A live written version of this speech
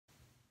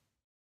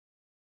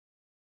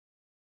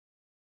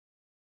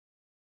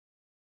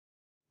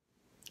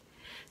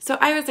So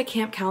I was a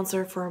camp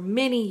counselor for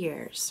many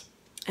years,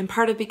 and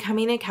part of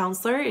becoming a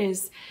counselor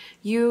is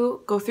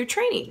you go through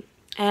training.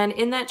 And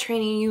in that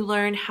training, you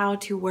learn how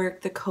to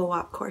work the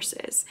co-op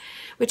courses,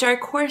 which are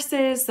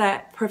courses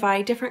that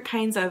provide different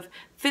kinds of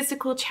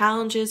physical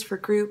challenges for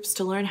groups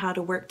to learn how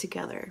to work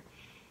together.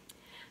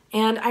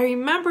 And I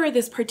remember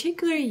this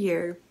particular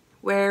year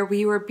where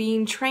we were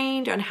being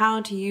trained on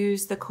how to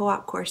use the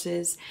co-op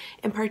courses.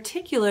 In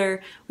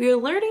particular, we were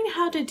learning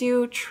how to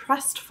do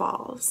trust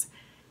falls.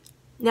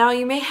 Now,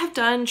 you may have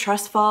done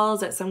trust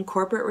falls at some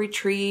corporate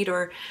retreat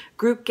or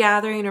group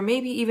gathering, or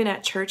maybe even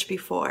at church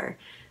before.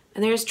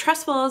 And there's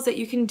trust falls that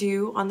you can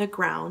do on the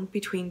ground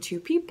between two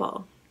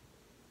people,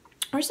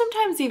 or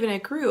sometimes even a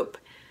group.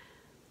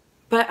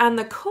 But on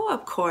the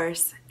co-op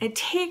course, it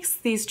takes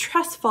these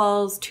trust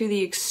falls to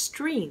the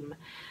extreme.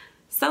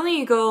 Suddenly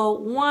you go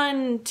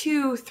 1,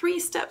 2, 3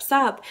 steps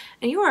up,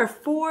 and you are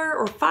 4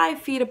 or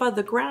 5 feet above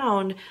the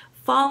ground,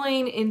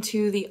 falling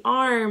into the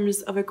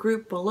arms of a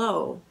group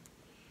below.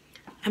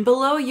 And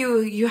below you,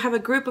 you have a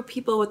group of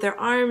people with their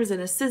arms in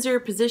a scissor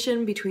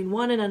position between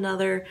one and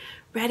another,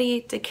 ready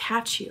to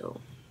catch you.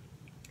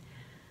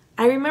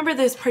 I remember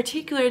this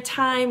particular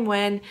time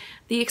when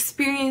the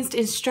experienced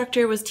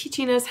instructor was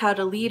teaching us how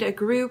to lead a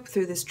group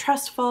through this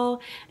trust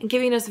fall and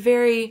giving us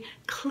very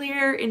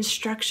clear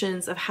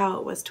instructions of how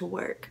it was to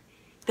work.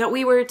 That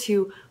we were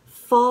to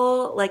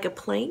fall like a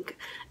plank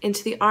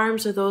into the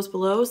arms of those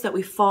below, so that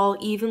we fall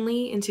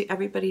evenly into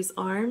everybody's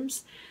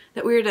arms.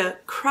 That we were to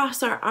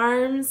cross our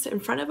arms in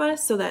front of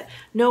us so that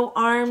no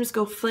arms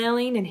go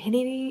flailing and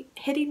hitting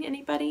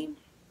anybody.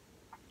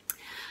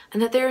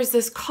 And that there is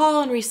this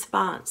call and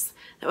response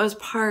that was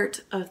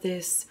part of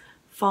this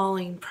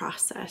falling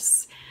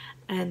process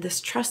and this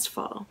trust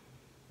fall.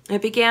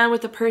 It began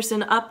with the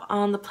person up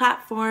on the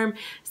platform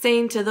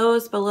saying to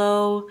those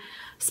below,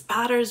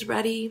 "Spotters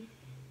ready,"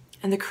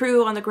 and the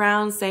crew on the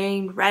ground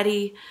saying,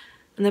 "Ready,"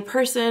 and the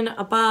person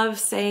above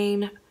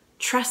saying,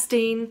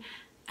 "Trusting,"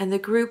 and the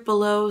group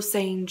below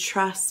saying,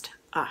 "Trust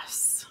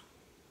us."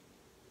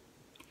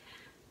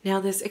 Now,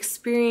 this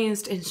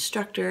experienced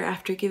instructor,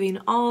 after giving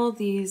all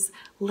these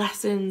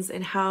lessons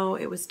in how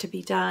it was to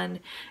be done,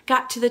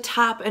 got to the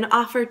top and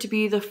offered to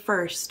be the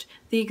first,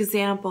 the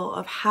example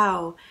of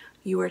how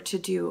you are to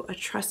do a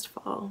trust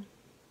fall.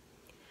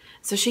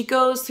 So she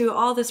goes through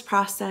all this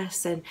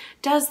process and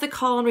does the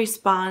call and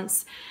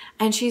response,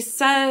 and she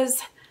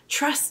says,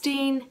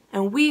 "Trusting,"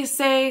 and we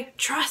say,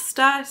 "Trust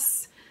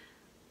us."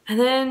 And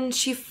then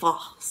she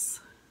falls.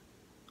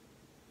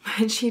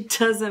 And she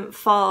doesn't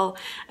fall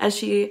as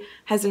she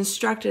has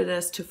instructed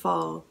us to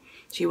fall.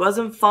 She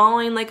wasn't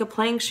falling like a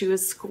plank, she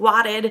was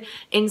squatted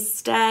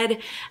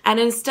instead. And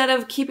instead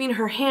of keeping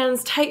her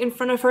hands tight in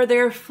front of her,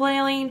 they're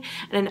flailing.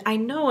 And I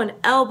know an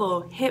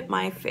elbow hit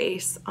my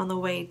face on the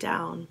way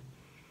down.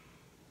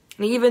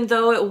 And even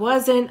though it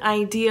wasn't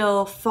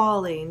ideal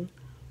falling,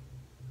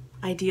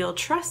 ideal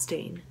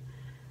trusting,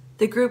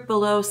 the group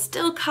below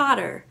still caught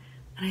her.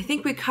 And I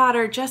think we caught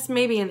her just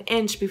maybe an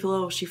inch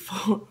below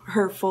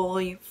her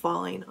fully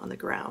falling on the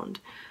ground.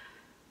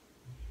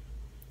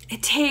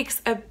 It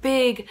takes a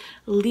big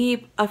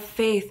leap of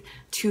faith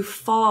to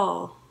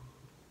fall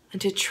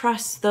and to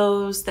trust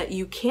those that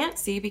you can't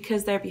see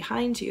because they're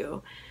behind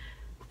you,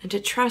 and to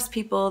trust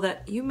people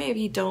that you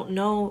maybe don't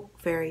know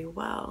very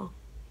well.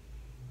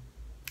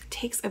 It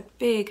takes a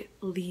big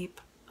leap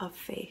of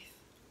faith.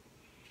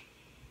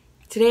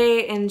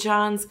 Today in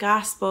John's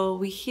Gospel,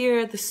 we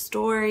hear the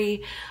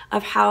story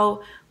of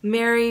how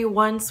Mary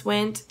once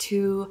went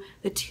to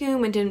the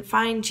tomb and didn't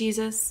find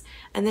Jesus,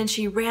 and then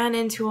she ran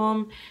into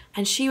him,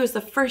 and she was the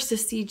first to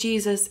see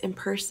Jesus in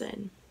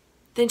person.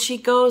 Then she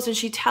goes and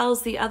she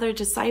tells the other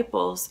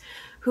disciples,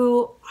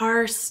 who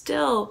are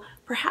still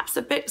perhaps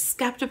a bit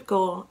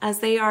skeptical as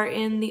they are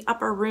in the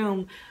upper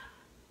room.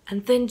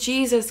 And then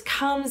Jesus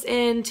comes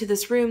into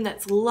this room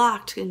that's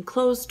locked and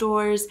closed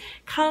doors,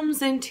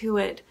 comes into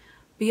it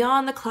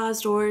beyond the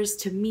closed doors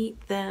to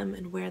meet them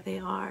and where they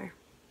are.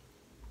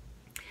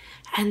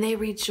 And they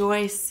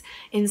rejoice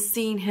in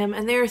seeing him,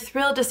 and they're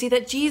thrilled to see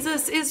that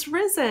Jesus is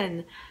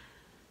risen.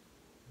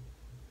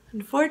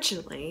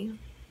 Unfortunately,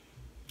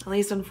 at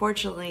least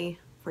unfortunately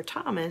for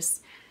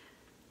Thomas,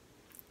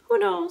 who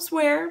knows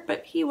where,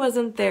 but he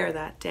wasn't there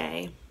that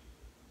day.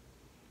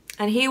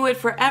 And he would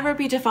forever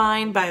be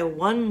defined by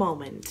one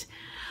moment,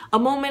 a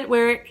moment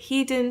where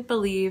he didn't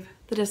believe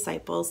the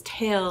disciples'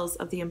 tales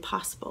of the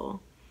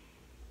impossible,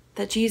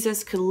 that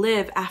Jesus could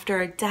live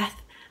after a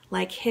death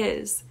like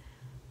his.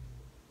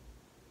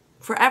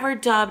 Forever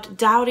dubbed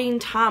Doubting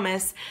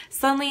Thomas,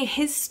 suddenly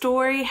his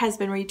story has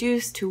been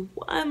reduced to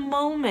one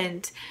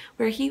moment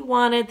where he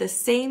wanted the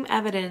same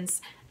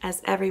evidence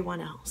as everyone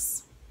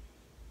else.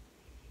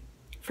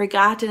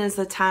 Forgotten is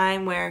the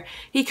time where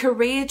he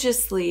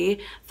courageously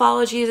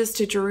followed Jesus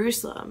to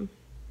Jerusalem.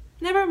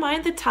 Never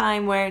mind the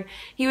time when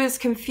he was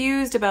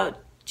confused about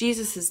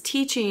Jesus'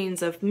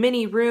 teachings of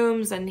many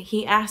rooms and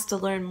he asked to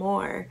learn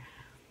more.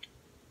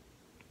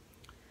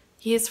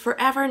 He is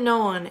forever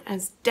known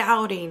as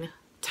Doubting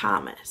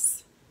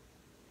Thomas.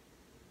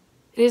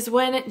 It It is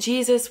when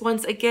Jesus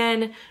once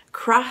again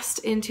crossed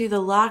into the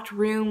locked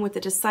room with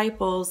the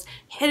disciples,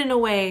 hidden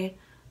away,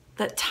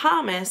 that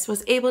Thomas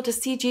was able to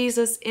see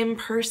Jesus in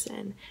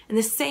person in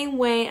the same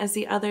way as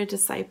the other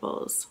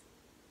disciples.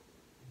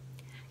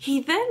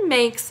 He then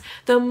makes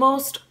the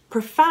most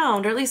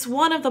profound, or at least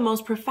one of the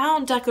most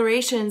profound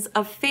declarations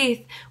of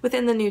faith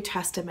within the New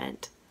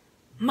Testament.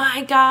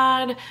 My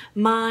God,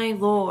 my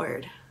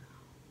Lord.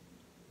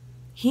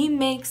 He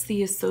makes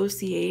the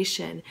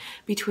association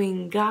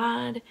between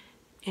God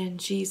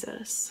and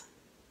Jesus.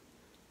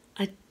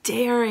 A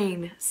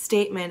daring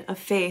statement of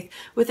faith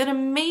with an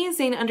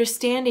amazing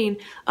understanding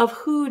of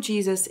who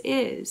Jesus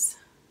is.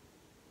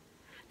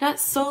 Not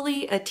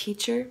solely a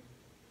teacher,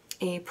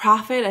 a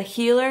prophet, a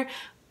healer,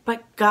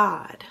 but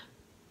God.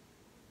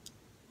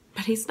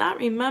 But he's not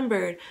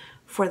remembered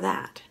for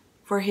that,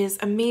 for his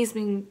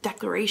amazing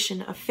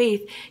declaration of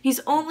faith.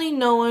 He's only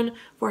known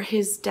for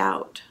his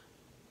doubt,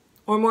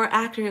 or more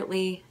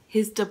accurately,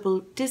 his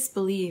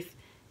disbelief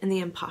in the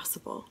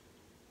impossible.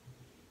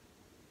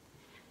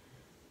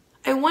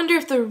 I wonder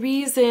if the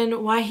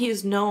reason why he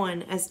is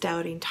known as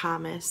Doubting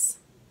Thomas,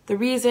 the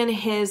reason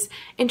his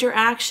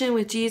interaction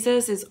with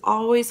Jesus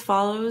always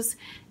follows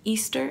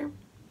Easter,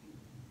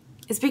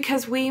 is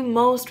because we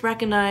most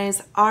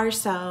recognize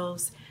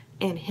ourselves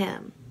in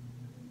him.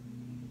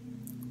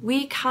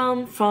 We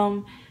come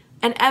from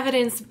an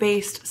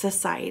evidence-based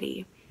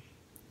society.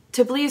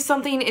 To believe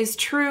something is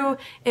true,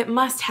 it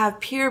must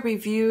have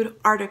peer-reviewed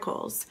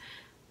articles.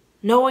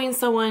 Knowing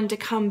someone to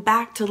come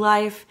back to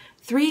life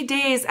 3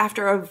 days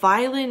after a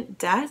violent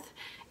death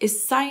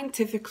is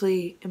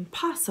scientifically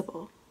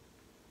impossible,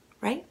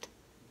 right?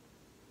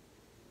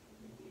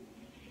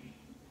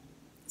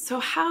 So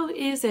how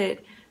is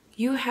it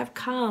you have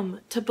come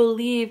to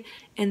believe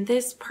in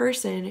this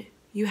person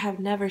you have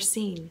never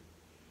seen?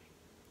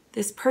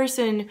 This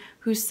person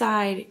whose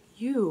side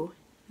you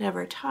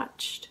never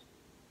touched?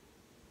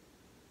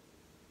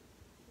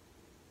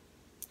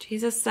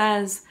 Jesus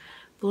says,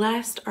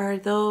 blessed are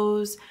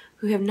those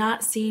who have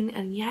not seen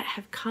and yet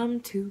have come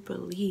to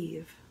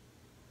believe.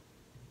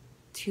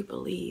 To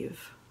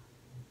believe.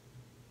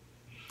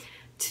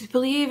 To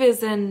believe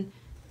is an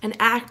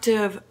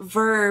active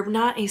verb,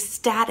 not a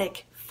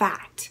static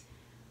fact.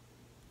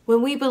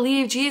 When we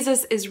believe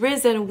Jesus is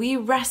risen, we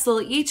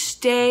wrestle each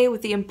day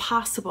with the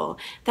impossible,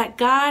 that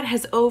God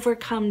has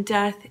overcome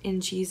death in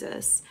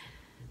Jesus.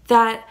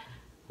 That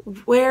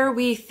where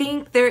we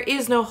think there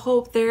is no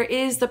hope, there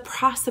is the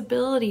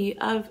possibility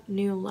of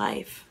new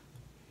life.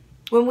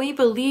 When we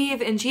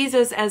believe in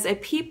Jesus as a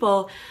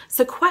people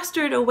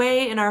sequestered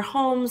away in our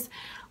homes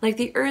like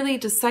the early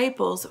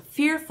disciples,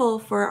 fearful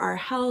for our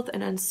health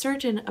and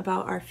uncertain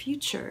about our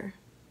future,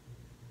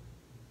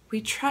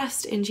 we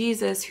trust in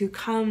Jesus who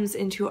comes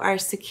into our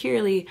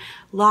securely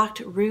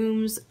locked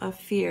rooms of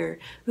fear,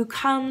 who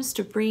comes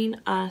to bring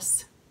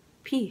us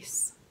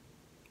peace.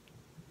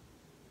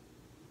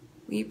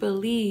 We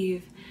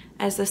believe,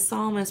 as the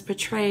psalmist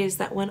portrays,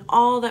 that when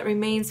all that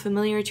remains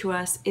familiar to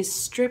us is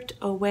stripped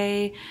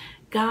away,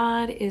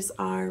 God is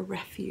our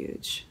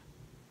refuge.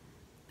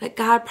 That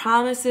God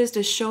promises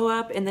to show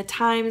up in the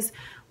times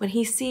when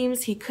he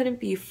seems he couldn't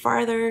be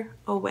farther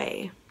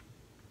away.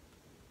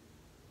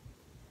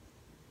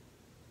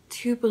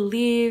 To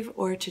believe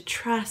or to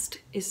trust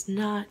is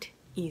not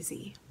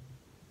easy.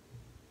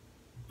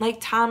 Like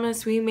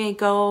Thomas, we may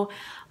go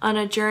on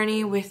a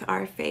journey with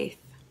our faith.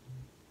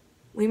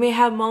 We may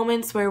have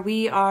moments where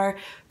we are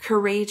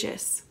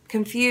courageous,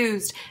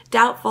 confused,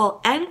 doubtful,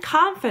 and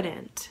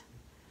confident.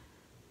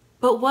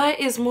 But what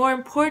is more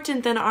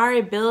important than our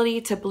ability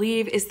to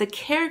believe is the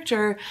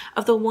character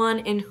of the one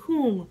in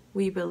whom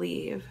we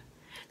believe,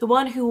 the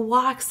one who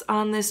walks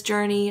on this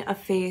journey of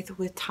faith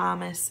with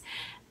Thomas,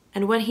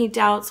 and when he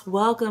doubts,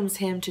 welcomes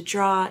him to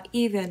draw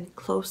even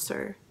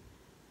closer.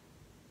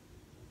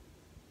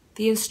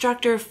 The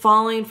instructor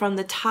falling from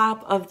the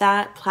top of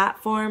that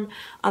platform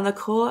on the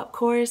co-op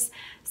course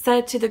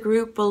said to the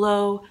group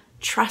below,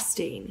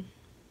 trusting.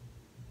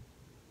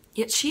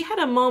 Yet she had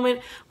a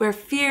moment where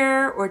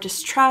fear or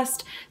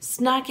distrust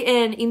snuck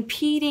in,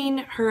 impeding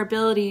her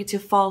ability to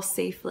fall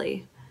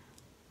safely.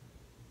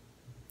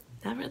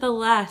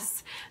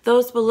 Nevertheless,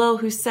 those below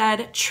who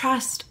said,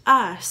 trust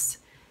us,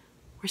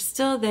 were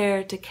still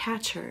there to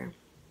catch her.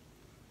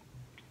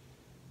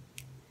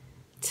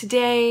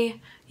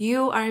 Today,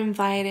 you are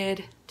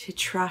invited to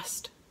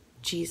trust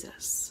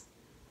Jesus.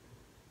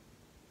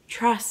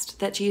 Trust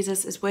that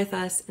Jesus is with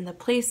us in the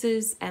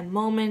places and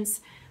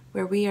moments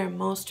where we are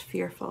most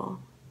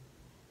fearful.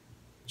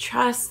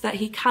 Trust that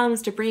he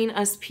comes to bring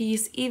us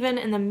peace even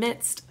in the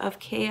midst of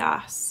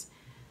chaos.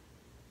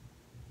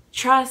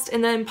 Trust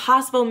in the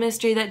impossible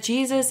mystery that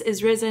Jesus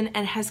is risen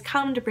and has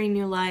come to bring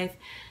new life,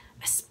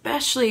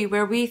 especially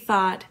where we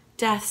thought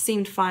death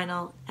seemed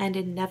final and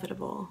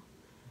inevitable.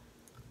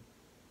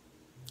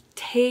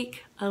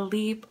 Take a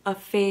leap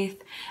of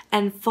faith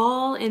and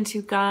fall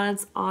into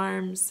God's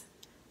arms.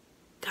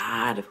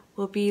 God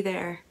will be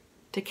there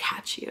to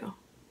catch you.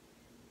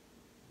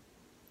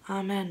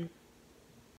 Amen.